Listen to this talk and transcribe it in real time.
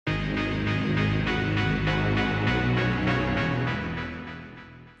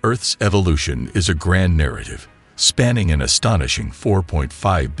Earth's evolution is a grand narrative, spanning an astonishing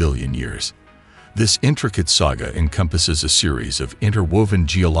 4.5 billion years. This intricate saga encompasses a series of interwoven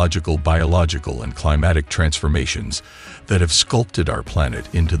geological, biological, and climatic transformations that have sculpted our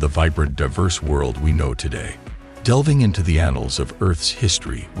planet into the vibrant, diverse world we know today. Delving into the annals of Earth's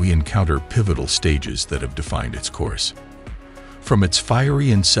history, we encounter pivotal stages that have defined its course. From its fiery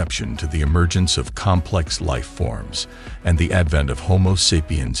inception to the emergence of complex life forms and the advent of Homo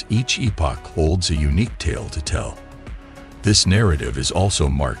sapiens, each epoch holds a unique tale to tell. This narrative is also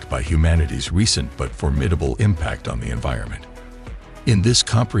marked by humanity's recent but formidable impact on the environment. In this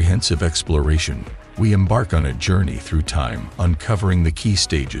comprehensive exploration, we embark on a journey through time, uncovering the key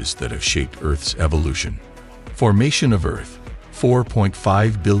stages that have shaped Earth's evolution. Formation of Earth,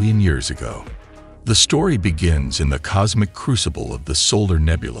 4.5 billion years ago. The story begins in the cosmic crucible of the solar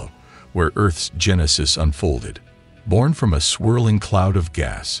nebula, where Earth's genesis unfolded. Born from a swirling cloud of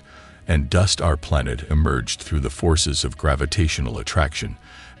gas and dust, our planet emerged through the forces of gravitational attraction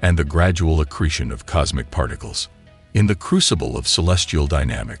and the gradual accretion of cosmic particles. In the crucible of celestial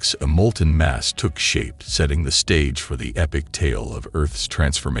dynamics, a molten mass took shape, setting the stage for the epic tale of Earth's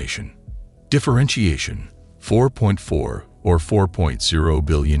transformation. Differentiation, 4.4 or 4.0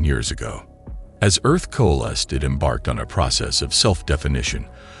 billion years ago. As Earth coalesced, it embarked on a process of self-definition,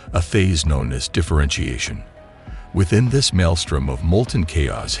 a phase known as differentiation. Within this maelstrom of molten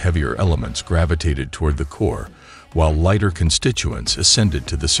chaos, heavier elements gravitated toward the core, while lighter constituents ascended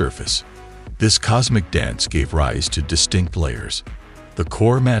to the surface. This cosmic dance gave rise to distinct layers: the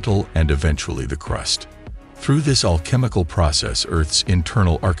core, mantle, and eventually the crust. Through this alchemical process, Earth's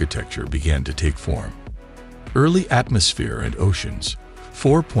internal architecture began to take form. Early atmosphere and oceans,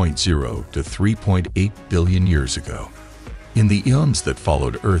 4.0 to 3.8 billion years ago. In the eons that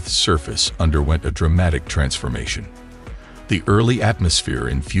followed, Earth's surface underwent a dramatic transformation. The early atmosphere,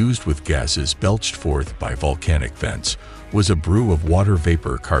 infused with gases belched forth by volcanic vents, was a brew of water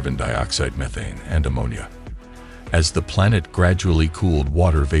vapor, carbon dioxide, methane, and ammonia. As the planet gradually cooled,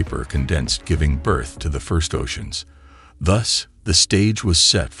 water vapor condensed, giving birth to the first oceans. Thus, the stage was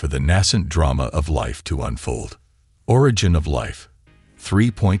set for the nascent drama of life to unfold. Origin of life,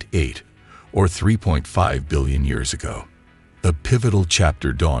 3.8 or 3.5 billion years ago. A pivotal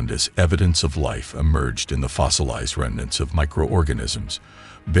chapter dawned as evidence of life emerged in the fossilized remnants of microorganisms,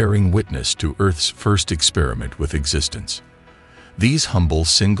 bearing witness to Earth's first experiment with existence. These humble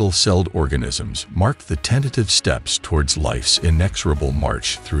single-celled organisms marked the tentative steps towards life's inexorable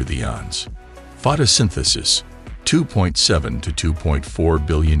march through the eons. Photosynthesis, 2.7 to 2.4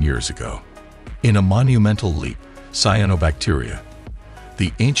 billion years ago. In a monumental leap, cyanobacteria,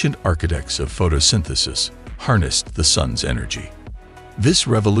 the ancient architects of photosynthesis, harnessed the sun's energy. This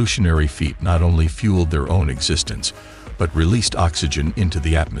revolutionary feat not only fueled their own existence, but released oxygen into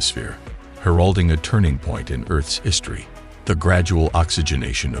the atmosphere, heralding a turning point in Earth's history. The gradual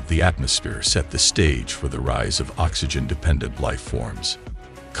oxygenation of the atmosphere set the stage for the rise of oxygen-dependent life forms.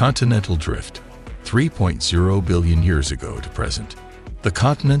 Continental drift, 3.0 billion years ago to present. The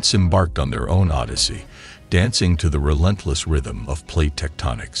continents embarked on their own odyssey, dancing to the relentless rhythm of plate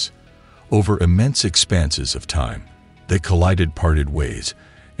tectonics. Over immense expanses of time, they collided, parted ways,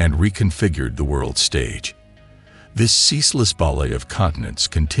 and reconfigured the world stage. This ceaseless ballet of continents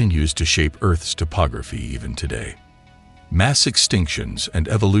continues to shape Earth's topography even today. Mass extinctions and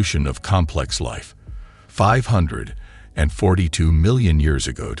evolution of complex life, 542 million years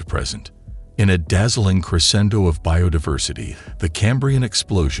ago to present. In a dazzling crescendo of biodiversity, the Cambrian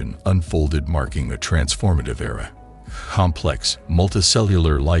explosion unfolded, marking a transformative era. Complex,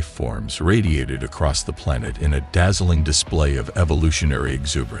 multicellular life forms radiated across the planet in a dazzling display of evolutionary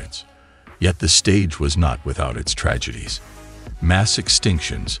exuberance. Yet the stage was not without its tragedies. Mass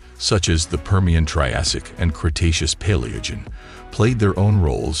extinctions, such as the Permian Triassic and Cretaceous Paleogene, played their own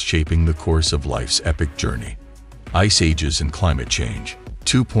roles, shaping the course of life's epic journey. Ice ages and climate change,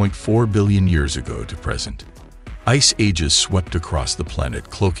 2.4 billion years ago to present. Ice ages swept across the planet,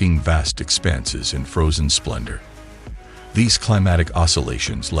 cloaking vast expanses in frozen splendor. These climatic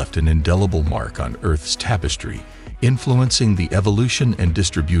oscillations left an indelible mark on Earth's tapestry, influencing the evolution and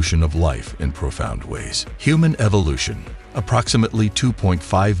distribution of life in profound ways. Human evolution, approximately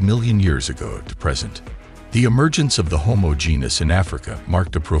 2.5 million years ago to present. The emergence of the Homo genus in Africa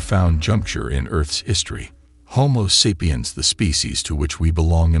marked a profound juncture in Earth's history. Homo sapiens, the species to which we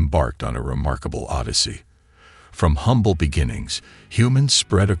belong, embarked on a remarkable odyssey. From humble beginnings, humans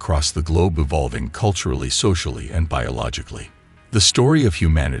spread across the globe, evolving culturally, socially, and biologically. The story of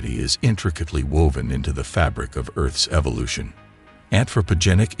humanity is intricately woven into the fabric of Earth's evolution.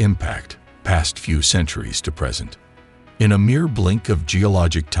 Anthropogenic impact, past few centuries to present. In a mere blink of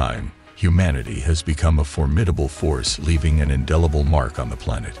geologic time, humanity has become a formidable force, leaving an indelible mark on the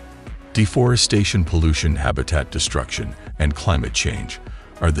planet. Deforestation, pollution, habitat destruction, and climate change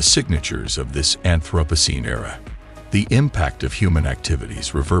are the signatures of this Anthropocene era. The impact of human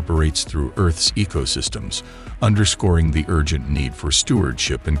activities reverberates through Earth's ecosystems, underscoring the urgent need for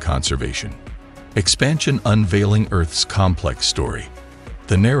stewardship and conservation. Expansion, unveiling Earth's complex story.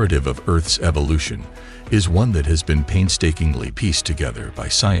 The narrative of Earth's evolution is one that has been painstakingly pieced together by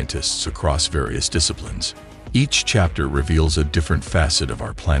scientists across various disciplines. Each chapter reveals a different facet of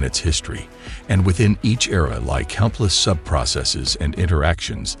our planet's history, and within each era lie countless sub-processes and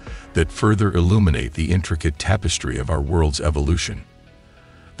interactions that further illuminate the intricate tapestry of our world's evolution.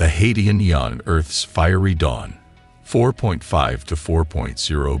 The Hadean Eon, Earth's fiery dawn, 4.5 to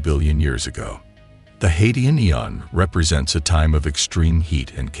 4.0 billion years ago. The Hadean Eon represents a time of extreme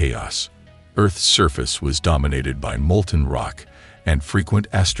heat and chaos. Earth's surface was dominated by molten rock, and frequent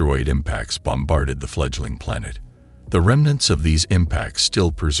asteroid impacts bombarded the fledgling planet. The remnants of these impacts,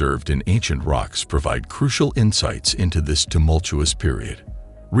 still preserved in ancient rocks, provide crucial insights into this tumultuous period.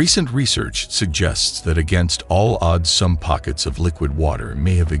 Recent research suggests that against all odds, some pockets of liquid water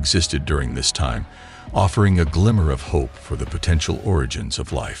may have existed during this time, offering a glimmer of hope for the potential origins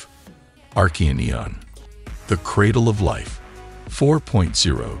of life. Archean Eon, the cradle of life,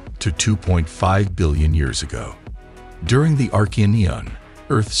 4.0 to 2.5 billion years ago. During the Archean Eon,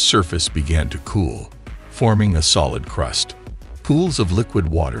 Earth's surface began to cool, forming a solid crust. Pools of liquid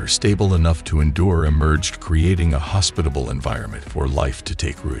water stable enough to endure emerged, creating a hospitable environment for life to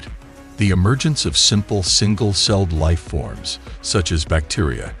take root. The emergence of simple single-celled life forms, such as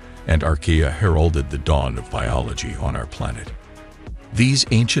bacteria and archaea, heralded the dawn of biology on our planet. These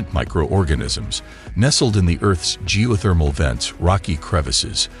ancient microorganisms, nestled in the Earth's geothermal vents, rocky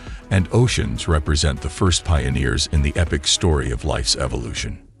crevices, and oceans, represent the first pioneers in the epic story of life's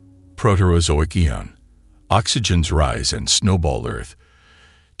evolution. Proterozoic Eon, oxygen's rise and snowball Earth,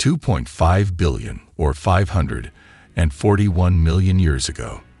 2.5 billion or 541 million years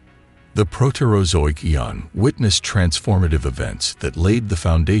ago. The Proterozoic Eon witnessed transformative events that laid the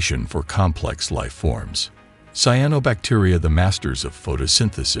foundation for complex life forms. Cyanobacteria, the masters of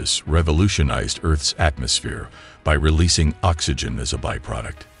photosynthesis, revolutionized Earth's atmosphere by releasing oxygen as a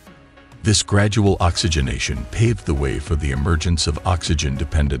byproduct. This gradual oxygenation paved the way for the emergence of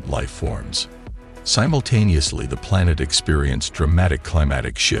oxygen-dependent life forms. Simultaneously, the planet experienced dramatic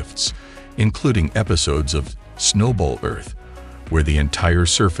climatic shifts, including episodes of snowball Earth, where the entire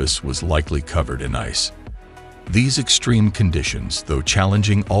surface was likely covered in ice. These extreme conditions, though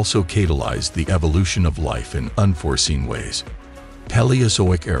challenging, also catalyzed the evolution of life in unforeseen ways.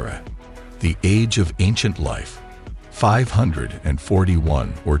 Paleozoic era, the age of ancient life,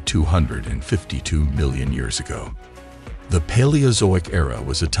 541 or 252 million years ago. The Paleozoic era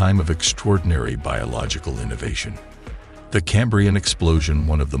was a time of extraordinary biological innovation. The Cambrian explosion,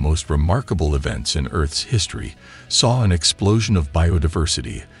 one of the most remarkable events in Earth's history, saw an explosion of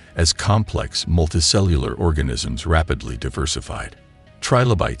biodiversity as complex multicellular organisms rapidly diversified.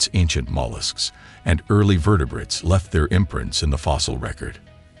 Trilobites, ancient mollusks, and early vertebrates left their imprints in the fossil record.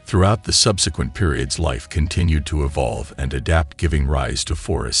 Throughout the subsequent periods, life continued to evolve and adapt, giving rise to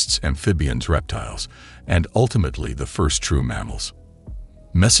forests, amphibians, reptiles, and ultimately the first true mammals.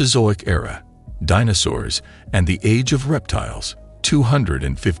 Mesozoic era, dinosaurs, and the age of reptiles,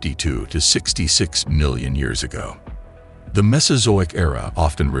 252 to 66 million years ago. The Mesozoic era,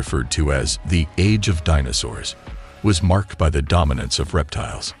 often referred to as the Age of Dinosaurs, was marked by the dominance of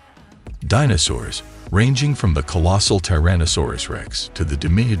reptiles. Dinosaurs, ranging from the colossal Tyrannosaurus rex to the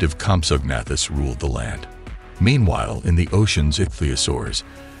diminutive Compsognathus, ruled the land. Meanwhile, in the oceans, ichthyosaurs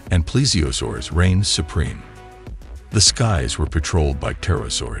and plesiosaurs reigned supreme. The skies were patrolled by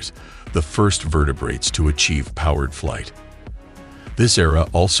pterosaurs, the first vertebrates to achieve powered flight. This era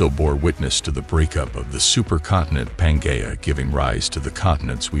also bore witness to the breakup of the supercontinent Pangaea, giving rise to the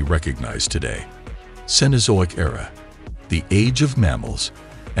continents we recognize today. Cenozoic era, the age of mammals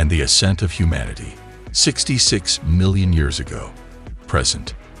and the ascent of humanity, 66 million years ago.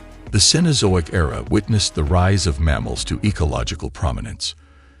 Present. The Cenozoic era witnessed the rise of mammals to ecological prominence.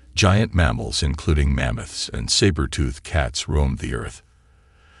 Giant mammals, including mammoths and saber-toothed cats, roamed the Earth.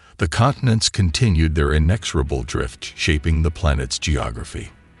 The continents continued their inexorable drift, shaping the planet's geography.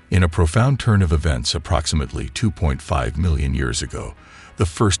 In a profound turn of events, approximately 2.5 million years ago, the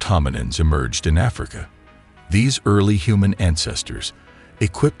first hominins emerged in Africa. These early human ancestors,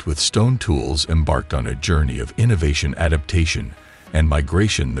 equipped with stone tools, embarked on a journey of innovation, adaptation, and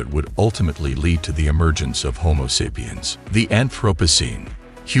migration that would ultimately lead to the emergence of Homo sapiens. The Anthropocene,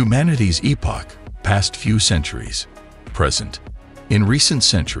 humanity's epoch, past few centuries. Present. In recent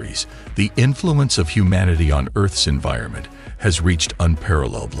centuries, the influence of humanity on Earth's environment has reached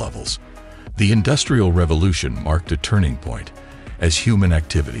unparalleled levels. The Industrial Revolution marked a turning point as human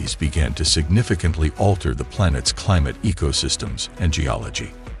activities began to significantly alter the planet's climate, ecosystems, and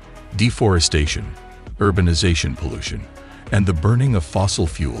geology. Deforestation, urbanization, pollution, and the burning of fossil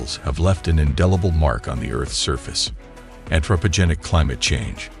fuels have left an indelible mark on the Earth's surface. Anthropogenic climate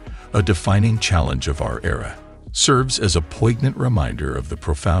change, a defining challenge of our era, serves as a poignant reminder of the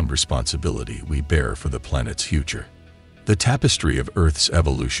profound responsibility we bear for the planet's future. The tapestry of Earth's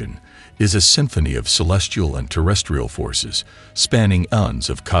evolution is a symphony of celestial and terrestrial forces spanning eons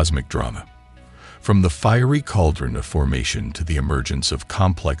of cosmic drama. From the fiery cauldron of formation to the emergence of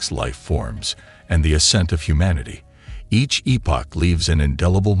complex life forms and the ascent of humanity, each epoch leaves an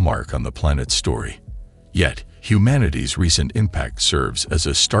indelible mark on the planet's story. Yet, humanity's recent impact serves as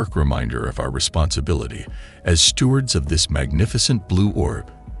a stark reminder of our responsibility as stewards of this magnificent blue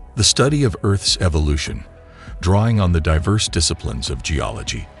orb. The study of Earth's evolution, drawing on the diverse disciplines of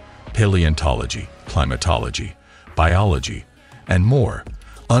geology, paleontology, climatology, biology, and more,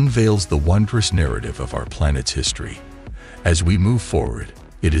 unveils the wondrous narrative of our planet's history. As we move forward,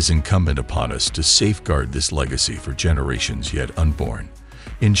 it is incumbent upon us to safeguard this legacy for generations yet unborn,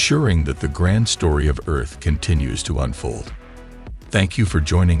 ensuring that the grand story of Earth continues to unfold. Thank you for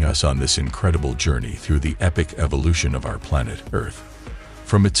joining us on this incredible journey through the epic evolution of our planet Earth.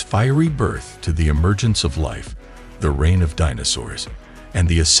 From its fiery birth to the emergence of life, the reign of dinosaurs, and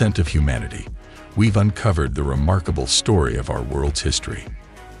the ascent of humanity, we've uncovered the remarkable story of our world's history.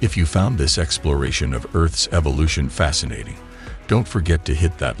 If you found this exploration of Earth's evolution fascinating, don't forget to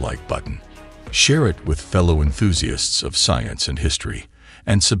hit that like button. Share it with fellow enthusiasts of science and history,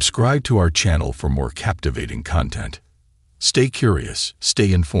 and subscribe to our channel for more captivating content. Stay curious,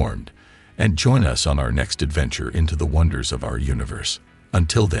 stay informed, and join us on our next adventure into the wonders of our universe.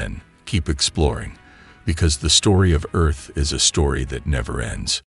 Until then, keep exploring, because the story of Earth is a story that never ends.